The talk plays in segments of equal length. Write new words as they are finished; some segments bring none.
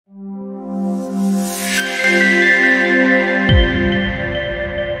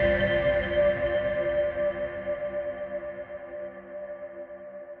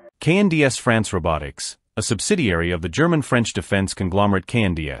KNDS France Robotics, a subsidiary of the German-French defense conglomerate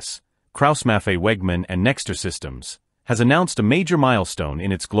KNDS, Krauss-Maffei Wegmann and Nexter Systems, has announced a major milestone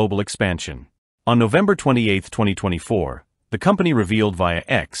in its global expansion. On November 28, 2024, the company revealed via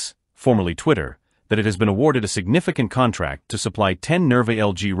X, formerly Twitter, that it has been awarded a significant contract to supply 10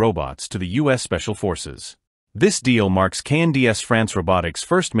 NERVA-LG robots to the U.S. Special Forces. This deal marks KNDS France Robotics'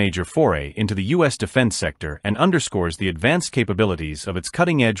 first major foray into the U.S. defense sector and underscores the advanced capabilities of its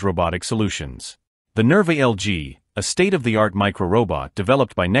cutting-edge robotic solutions. The NERVA-LG, a state-of-the-art micro-robot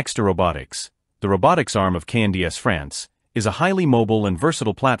developed by Nexter Robotics, the robotics arm of KNDS France, is a highly mobile and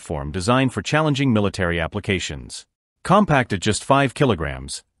versatile platform designed for challenging military applications. Compact at just 5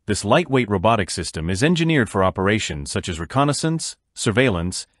 kilograms, this lightweight robotic system is engineered for operations such as reconnaissance,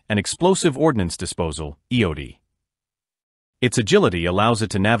 surveillance, and explosive ordnance disposal, (EOD). Its agility allows it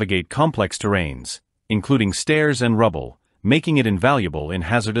to navigate complex terrains, including stairs and rubble, making it invaluable in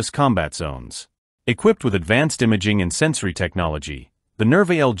hazardous combat zones. Equipped with advanced imaging and sensory technology, the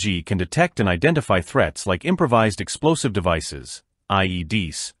NERVA-LG can detect and identify threats like improvised explosive devices,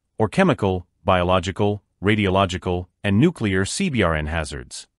 IEDs, or chemical, biological, radiological, and nuclear CBRN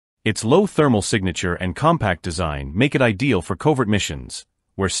hazards. Its low thermal signature and compact design make it ideal for covert missions,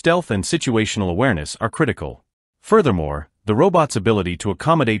 where stealth and situational awareness are critical. Furthermore, the robot's ability to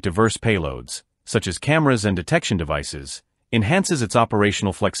accommodate diverse payloads, such as cameras and detection devices, enhances its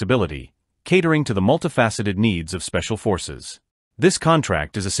operational flexibility, catering to the multifaceted needs of special forces. This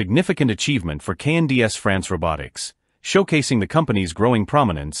contract is a significant achievement for KNDS France Robotics, showcasing the company's growing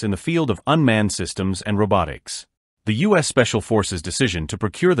prominence in the field of unmanned systems and robotics. The U.S. Special Forces' decision to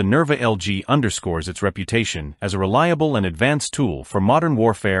procure the NERVA-LG underscores its reputation as a reliable and advanced tool for modern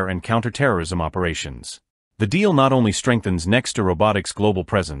warfare and counterterrorism operations. The deal not only strengthens Nexter Robotics' global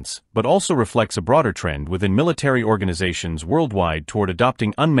presence, but also reflects a broader trend within military organizations worldwide toward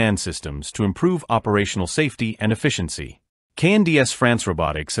adopting unmanned systems to improve operational safety and efficiency. KNDS France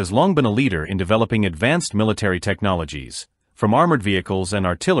Robotics has long been a leader in developing advanced military technologies, from armored vehicles and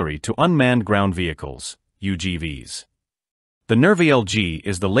artillery to unmanned ground vehicles, UGVs. The NERVA-LG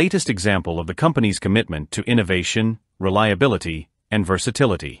is the latest example of the company's commitment to innovation, reliability, and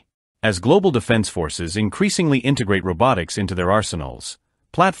versatility. As global defense forces increasingly integrate robotics into their arsenals,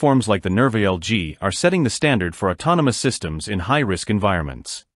 platforms like the NERVA-LG are setting the standard for autonomous systems in high-risk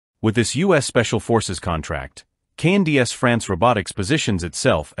environments. With this U.S. Special Forces contract, KNDS France Robotics positions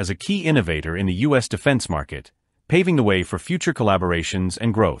itself as a key innovator in the U.S. defense market, paving the way for future collaborations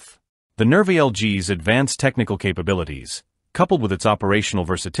and growth. The NERVA-LG's advanced technical capabilities, coupled with its operational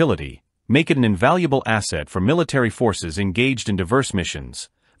versatility, make it an invaluable asset for military forces engaged in diverse missions,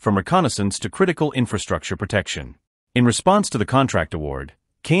 from reconnaissance to critical infrastructure protection. In response to the contract award,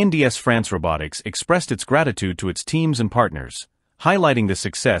 KNDS France Robotics expressed its gratitude to its teams and partners, highlighting this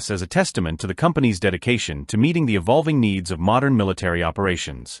success as a testament to the company's dedication to meeting the evolving needs of modern military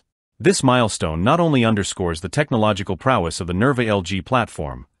operations. This milestone not only underscores the technological prowess of the NERVA-LG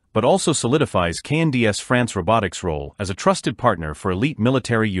platform, but also solidifies KNDS France Robotics' role as a trusted partner for elite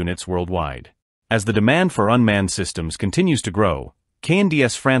military units worldwide. As the demand for unmanned systems continues to grow,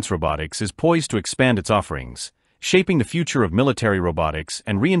 KNDS France Robotics is poised to expand its offerings, shaping the future of military robotics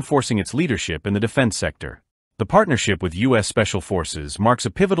and reinforcing its leadership in the defense sector. The partnership with U.S. Special Forces marks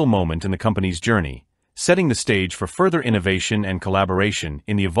a pivotal moment in the company's journey, setting the stage for further innovation and collaboration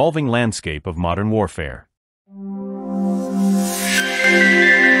in the evolving landscape of modern warfare.